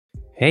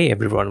Hey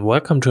everyone,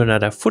 welcome to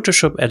another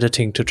Photoshop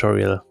editing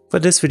tutorial. For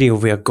this video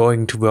we are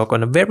going to work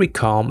on a very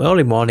calm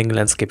early morning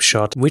landscape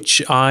shot,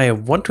 which I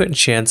want to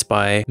enhance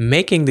by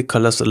making the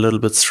colors a little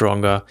bit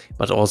stronger,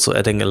 but also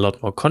adding a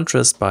lot more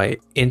contrast by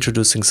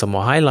introducing some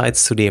more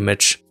highlights to the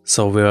image.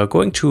 So we are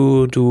going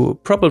to do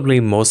probably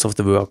most of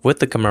the work with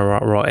the Camera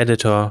Raw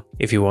editor.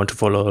 If you want to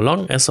follow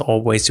along, as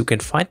always, you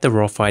can find the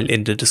raw file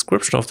in the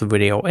description of the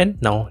video,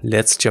 and now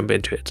let's jump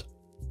into it.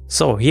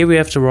 So here we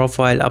have the raw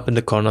file. Up in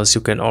the corners you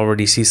can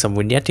already see some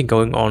vignetting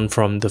going on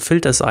from the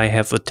filters I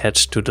have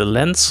attached to the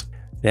lens.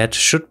 That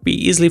should be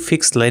easily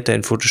fixed later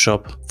in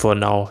Photoshop. For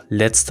now,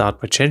 let's start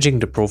by changing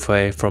the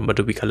profile from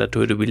Adobe Color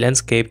to Adobe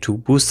Landscape to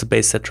boost the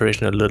base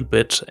saturation a little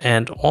bit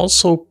and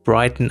also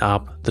brighten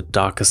up the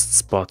darkest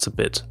spots a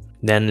bit.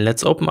 Then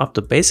let's open up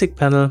the basic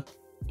panel.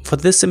 For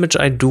this image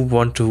I do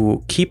want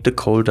to keep the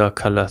colder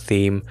color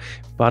theme,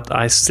 but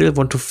I still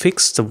want to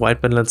fix the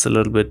white balance a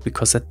little bit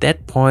because at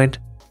that point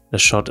the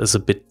shot is a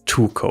bit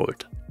too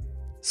cold.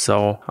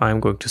 So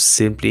I'm going to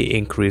simply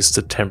increase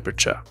the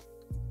temperature.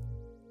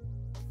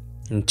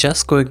 I'm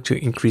just going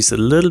to increase a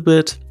little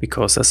bit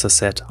because, as I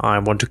said, I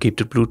want to keep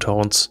the blue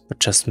tones but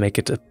just make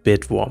it a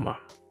bit warmer.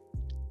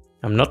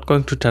 I'm not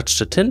going to touch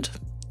the tint,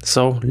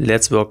 so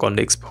let's work on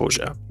the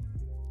exposure.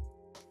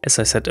 As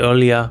I said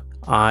earlier,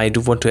 I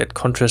do want to add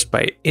contrast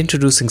by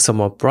introducing some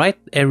more bright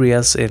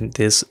areas in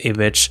this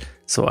image,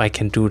 so I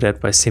can do that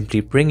by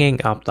simply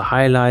bringing up the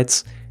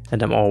highlights,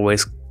 and I'm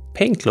always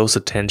paying close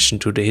attention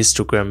to the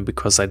histogram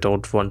because I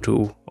don't want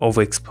to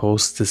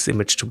overexpose this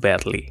image too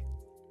badly.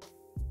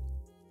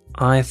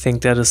 I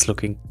think that is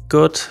looking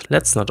good.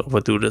 Let's not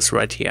overdo this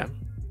right here.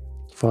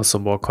 For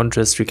some more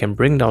contrast we can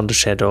bring down the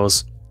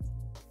shadows.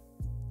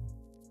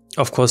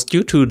 Of course,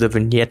 due to the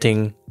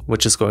vignetting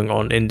which is going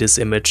on in this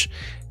image,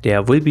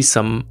 there will be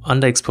some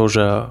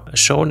underexposure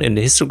shown in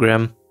the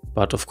histogram,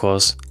 but of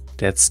course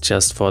that's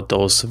just for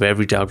those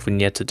very dark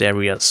vignetted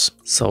areas.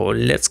 So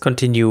let's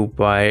continue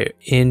by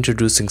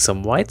introducing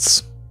some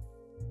whites.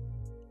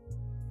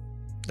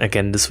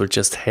 Again, this will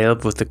just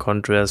help with the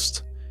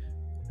contrast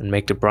and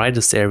make the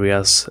brightest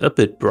areas a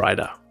bit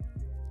brighter.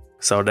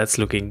 So that's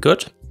looking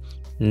good.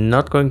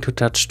 Not going to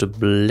touch the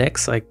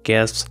blacks, I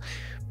guess,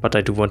 but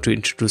I do want to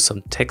introduce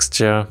some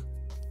texture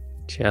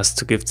just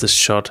to give this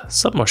shot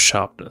some more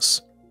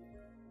sharpness.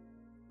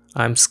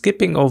 I'm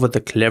skipping over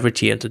the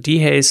clarity and the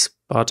dehaze,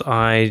 but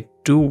I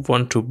do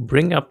want to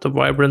bring up the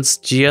vibrance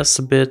just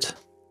a bit.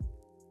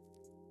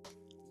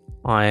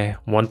 I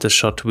want the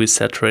shot to be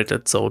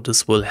saturated, so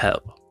this will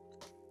help.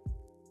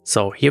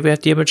 So here we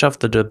have the image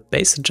after the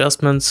base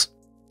adjustments.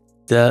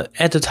 The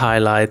added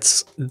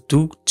highlights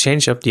do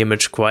change up the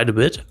image quite a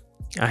bit.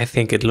 I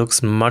think it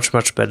looks much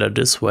better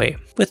this way,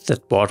 with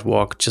that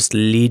boardwalk just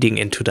leading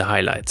into the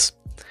highlights.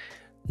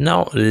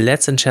 Now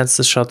let's enhance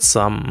the shot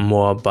some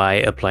more by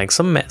applying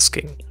some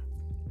masking.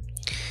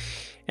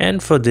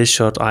 And for this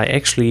shot I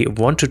actually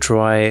want to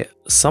try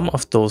some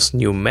of those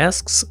new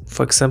masks.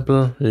 For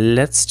example,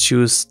 let's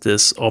choose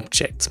this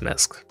objects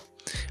mask.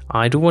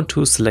 I do want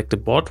to select the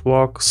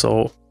boardwalk,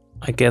 so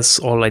I guess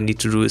all I need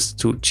to do is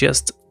to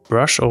just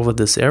brush over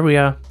this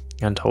area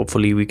and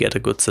hopefully we get a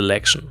good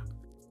selection.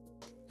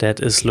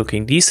 That is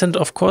looking decent.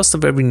 Of course the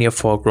very near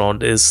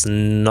foreground is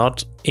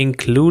not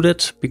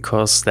included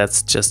because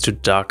that's just too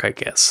dark, I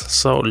guess.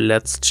 So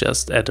let's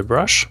just add a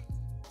brush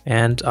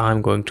and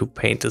I'm going to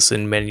paint this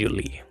in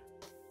manually.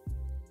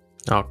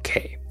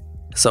 Okay,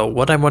 so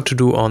what I want to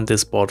do on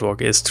this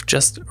boardwalk is to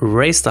just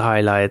raise the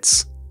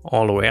highlights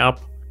all the way up,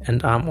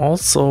 and I'm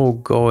also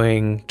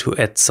going to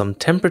add some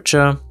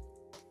temperature.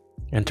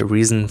 And the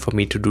reason for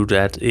me to do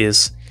that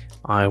is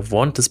I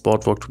want this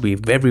boardwalk to be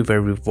very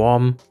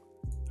warm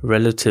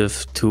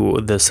relative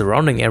to the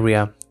surrounding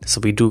area,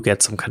 so we do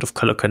get some kind of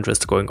color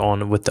contrast going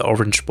on with the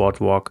orange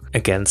boardwalk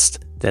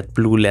against that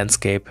blue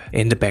landscape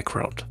in the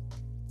background.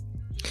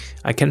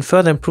 I can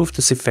further improve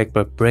this effect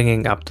by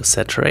bringing up the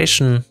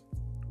saturation,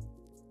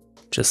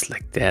 just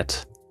like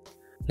that.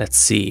 Let's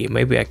see,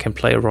 maybe I can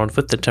play around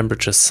with the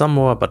temperature some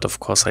more, but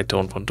of course I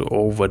don't want to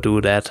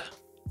overdo that.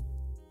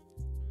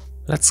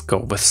 Let's go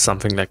with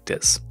something like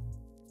this.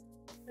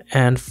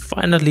 And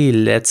finally,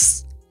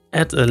 let's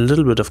add a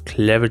little bit of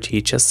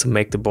clarity just to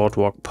make the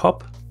boardwalk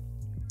pop.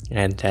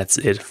 And that's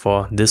it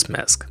for this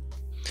mask.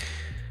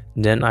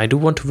 Then I do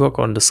want to work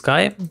on the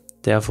sky,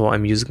 therefore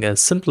I'm using a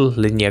simple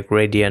linear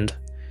gradient.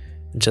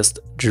 Just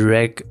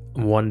drag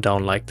one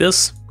down like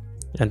this.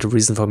 And the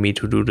reason for me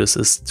to do this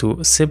is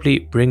to simply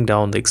bring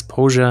down the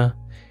exposure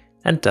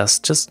and thus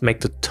just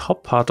make the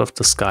top part of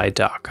the sky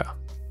darker.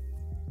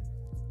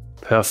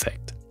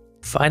 Perfect.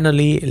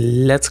 Finally,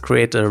 let's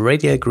create a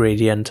radial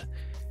gradient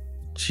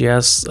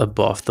just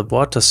above the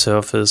water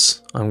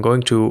surface. I'm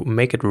going to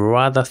make it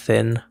rather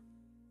thin.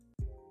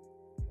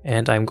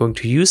 And I'm going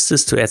to use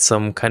this to add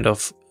some kind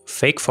of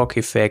fake fog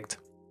effect.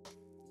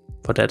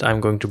 For that I'm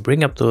going to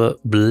bring up the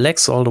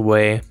blacks all the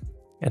way.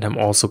 And I'm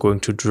also going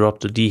to drop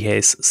the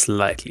dehaze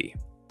slightly.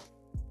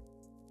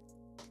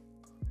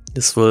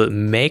 This will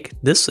make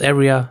this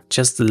area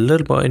just a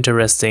little more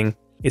interesting,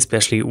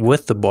 especially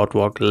with the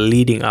boardwalk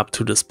leading up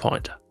to this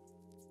point.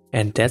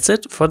 And that's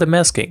it for the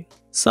masking.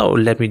 So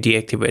let me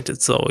deactivate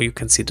it so you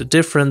can see the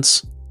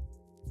difference.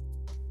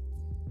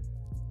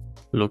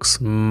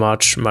 Looks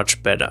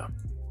much better.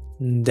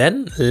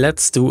 Then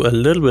let's do a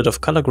little bit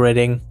of color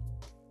grading.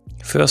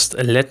 First,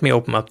 let me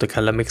open up the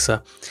color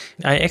mixer.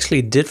 I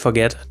actually did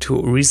forget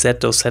to reset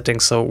those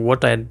settings, so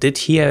what I did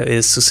here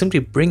is to simply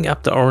bring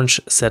up the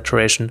orange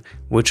saturation,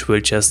 which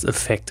will just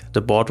affect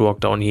the boardwalk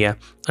down here.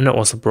 And I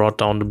also brought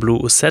down the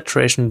blue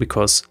saturation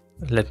because,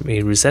 let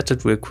me reset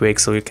it real quick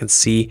so you can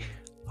see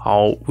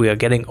how we are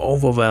getting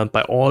overwhelmed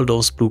by all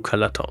those blue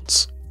color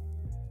tones.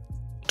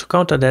 To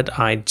counter that,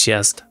 I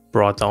just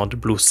brought down the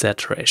blue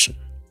saturation.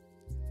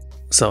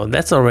 So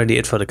that's already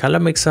it for the color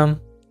mixer.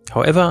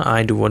 However,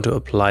 I do want to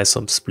apply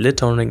some split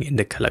toning in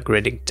the color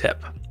grading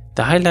tab.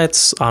 The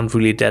highlights aren't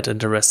really that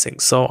interesting,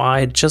 so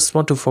I just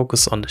want to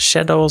focus on the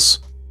shadows,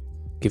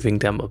 giving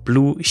them a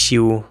blue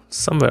hue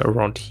somewhere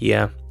around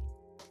here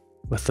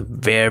with a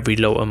very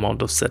low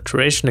amount of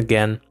saturation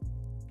again.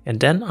 And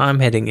then I'm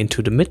heading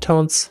into the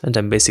midtones and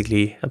I'm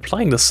basically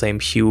applying the same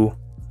hue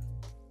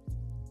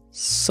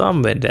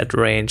somewhere in that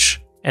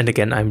range. And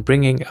again, I'm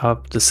bringing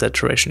up the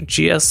saturation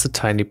just a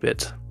tiny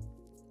bit.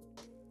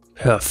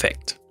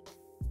 Perfect.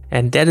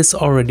 And that is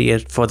already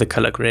it for the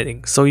color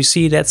grading. So you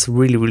see, that's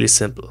really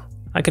simple.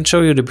 I can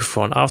show you the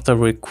before and after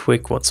real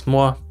quick once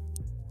more.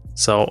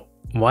 So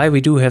while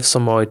we do have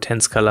some more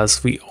intense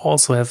colors, we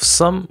also have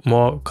some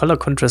more color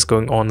contrast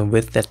going on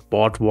with that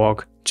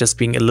boardwalk just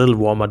being a little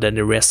warmer than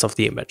the rest of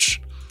the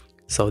image.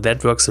 So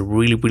that works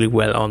really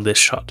well on this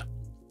shot.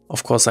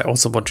 Of course, I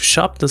also want to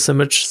sharpen this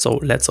image, so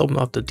let's open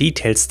up the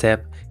details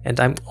tab, and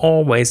I'm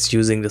always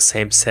using the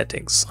same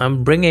settings.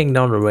 I'm bringing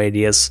down the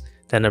radius,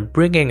 then I'm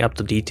bringing up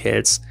the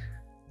details,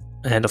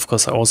 and of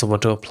course I also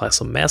want to apply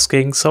some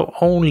masking, so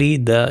only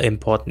the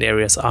important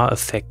areas are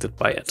affected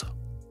by it.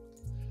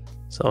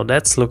 So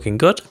that's looking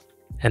good,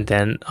 and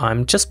then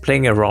I'm just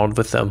playing around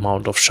with the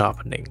amount of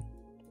sharpening.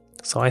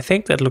 So I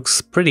think that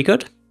looks pretty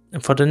good.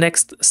 And for the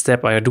next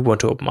step, I do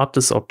want to open up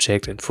this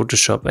object in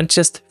Photoshop and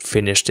just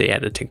finish the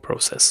editing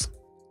process.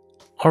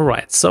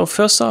 Alright, so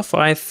first off,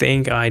 I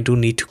think I do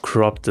need to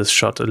crop this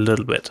shot a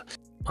little bit.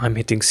 I'm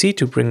hitting C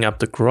to bring up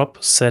the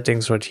crop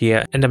settings right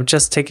here, and I'm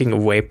just taking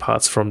away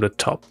parts from the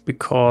top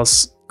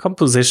because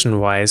composition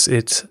wise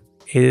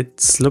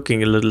it's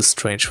looking a little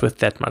strange with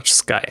that much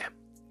sky.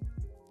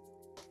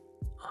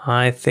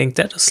 I think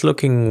that is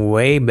looking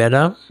way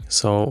better,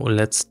 so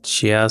let's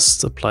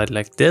just apply it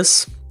like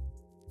this.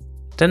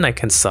 Then I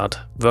can start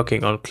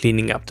working on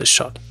cleaning up the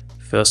shot.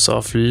 First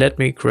off, let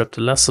me grab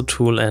the lasso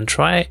tool and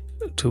try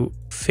to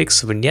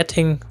fix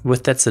vignetting.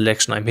 With that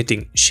selection, I'm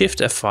hitting Shift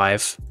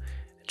F5,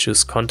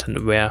 choose Content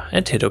Aware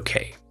and hit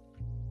OK.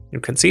 You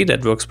can see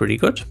that works pretty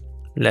good.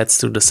 Let's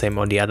do the same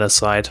on the other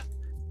side.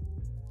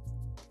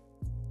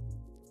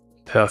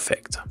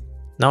 Perfect.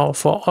 Now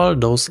for all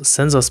those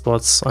sensor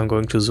spots, I'm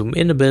going to zoom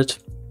in a bit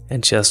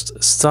and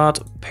just start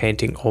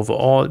painting over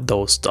all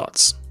those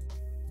dots.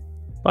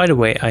 By the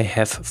way, I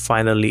have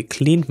finally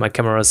cleaned my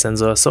camera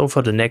sensor, so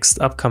for the next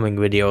upcoming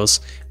videos,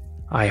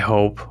 I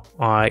hope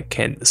I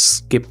can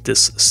skip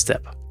this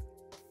step.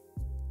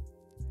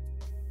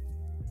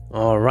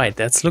 Alright,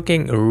 that's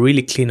looking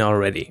really clean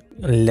already.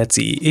 Let's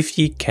see if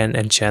you can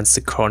enhance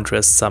the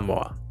contrast some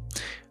more.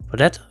 For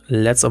that,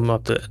 let's open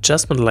up the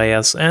adjustment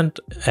layers and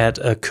add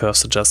a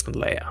curves adjustment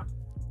layer.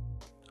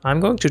 I'm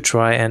going to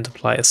try and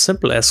apply a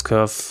simple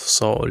S-curve,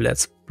 so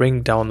let's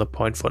bring down the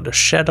point for the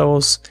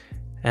shadows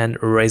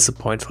and raise the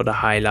point for the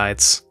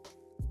highlights.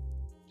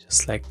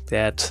 Just like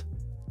that.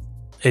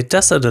 It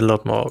does add a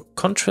lot more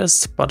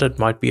contrast, but it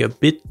might be a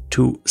bit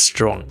too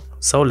strong.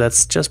 So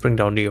let's just bring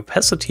down the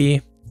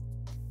opacity.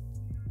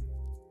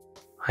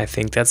 I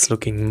think that's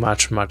looking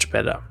much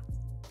better.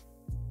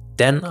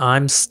 Then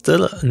I'm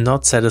still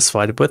not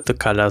satisfied with the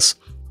colors.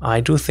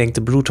 I do think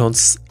the blue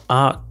tones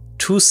are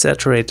too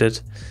saturated,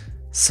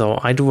 so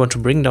I do want to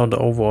bring down the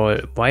overall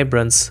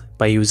vibrance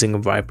by using a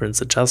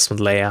vibrance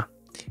adjustment layer.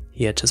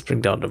 Here, just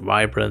bring down the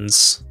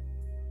vibrance.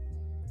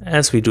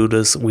 As we do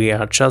this, we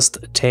are just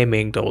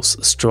taming those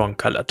strong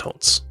color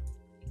tones.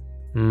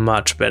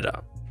 Much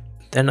better.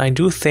 Then I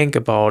do think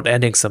about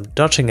adding some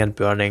dodging and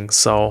burning,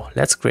 so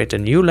let's create a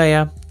new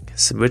layer,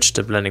 switch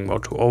the blending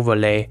mode to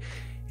overlay,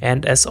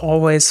 and as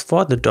always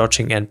for the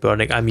dodging and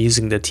burning I'm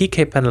using the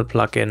TK panel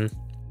plugin.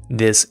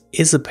 This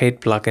is a paid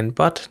plugin,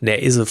 but there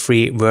is a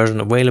free version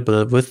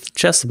available with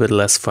just a bit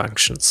less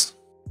functions.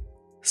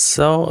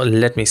 So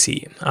let me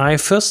see. I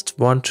first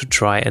want to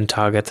try and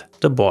target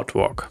the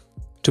boardwalk.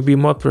 To be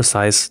more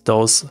precise,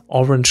 those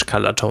orange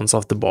color tones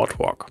of the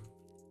boardwalk.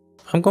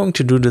 I'm going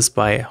to do this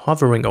by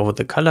hovering over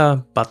the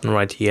color button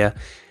right here,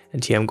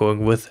 and here I'm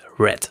going with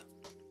red.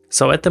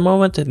 So at the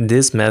moment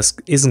this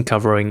mask isn't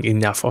covering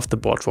enough of the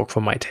boardwalk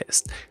for my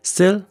taste.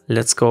 Still,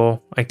 let's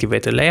go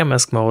activate the layer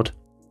mask mode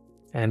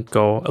and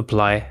go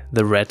apply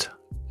the red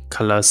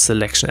color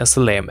selection as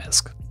the layer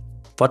mask.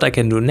 What I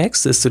can do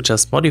next is to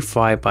just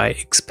modify by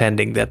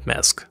expanding that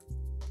mask.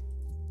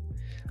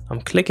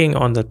 I'm clicking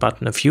on that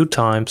button a few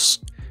times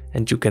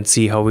and you can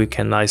see how we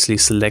can nicely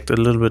select a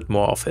little bit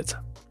more of it.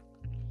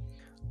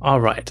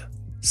 Alright,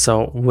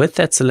 so with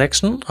that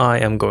selection, I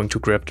am going to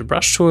grab the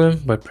brush tool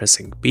by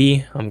pressing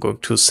B. I'm going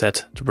to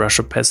set the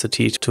brush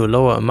opacity to a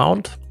lower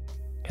amount,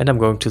 and I'm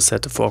going to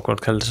set the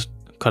foreground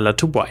color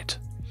to white.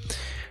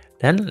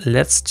 Then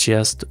let's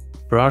just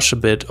brush a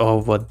bit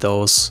over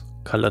those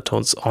color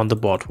tones on the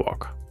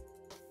boardwalk.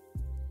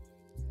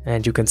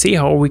 And you can see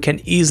how we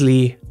can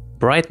easily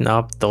brighten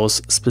up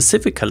those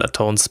specific color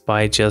tones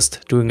by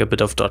just doing a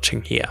bit of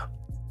dodging here.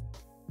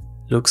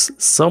 Looks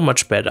so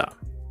much better.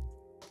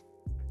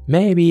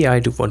 Maybe I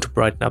do want to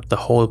brighten up the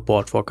whole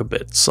boardwalk a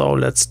bit, so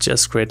let's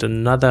just create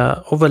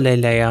another overlay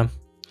layer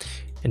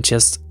and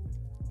just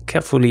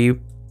carefully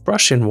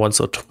brush in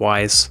once or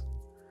twice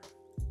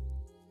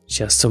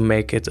just to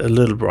make it a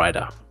little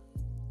brighter.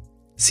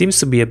 Seems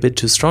to be a bit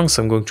too strong,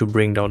 so I'm going to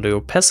bring down the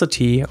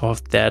opacity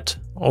of that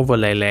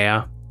overlay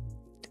layer,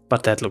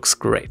 but that looks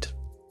great.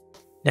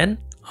 Then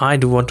I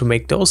do want to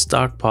make those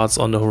dark parts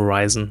on the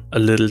horizon a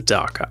little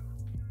darker.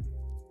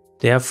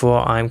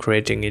 Therefore, I'm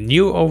creating a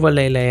new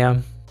overlay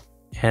layer.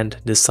 And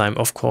this time,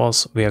 of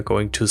course, we are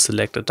going to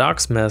select a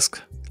darks mask.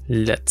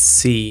 Let's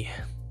see.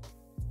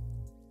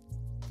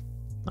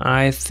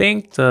 I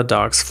think the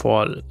darks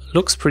fall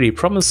looks pretty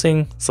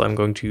promising, so I'm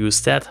going to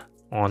use that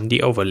on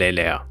the overlay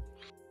layer.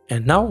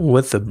 And now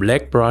with the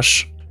black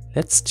brush,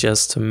 let's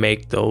just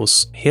make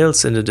those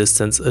hills in the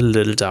distance a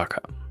little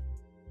darker.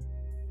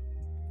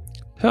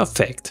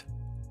 Perfect.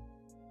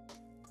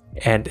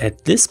 And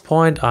at this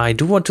point, I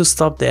do want to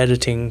stop the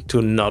editing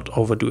to not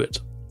overdo it.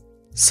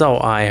 So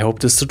I hope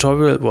this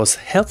tutorial was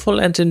helpful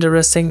and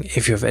interesting.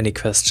 If you have any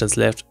questions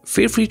left,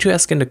 feel free to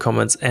ask in the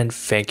comments, and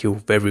thank you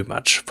very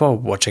much for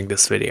watching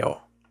this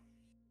video.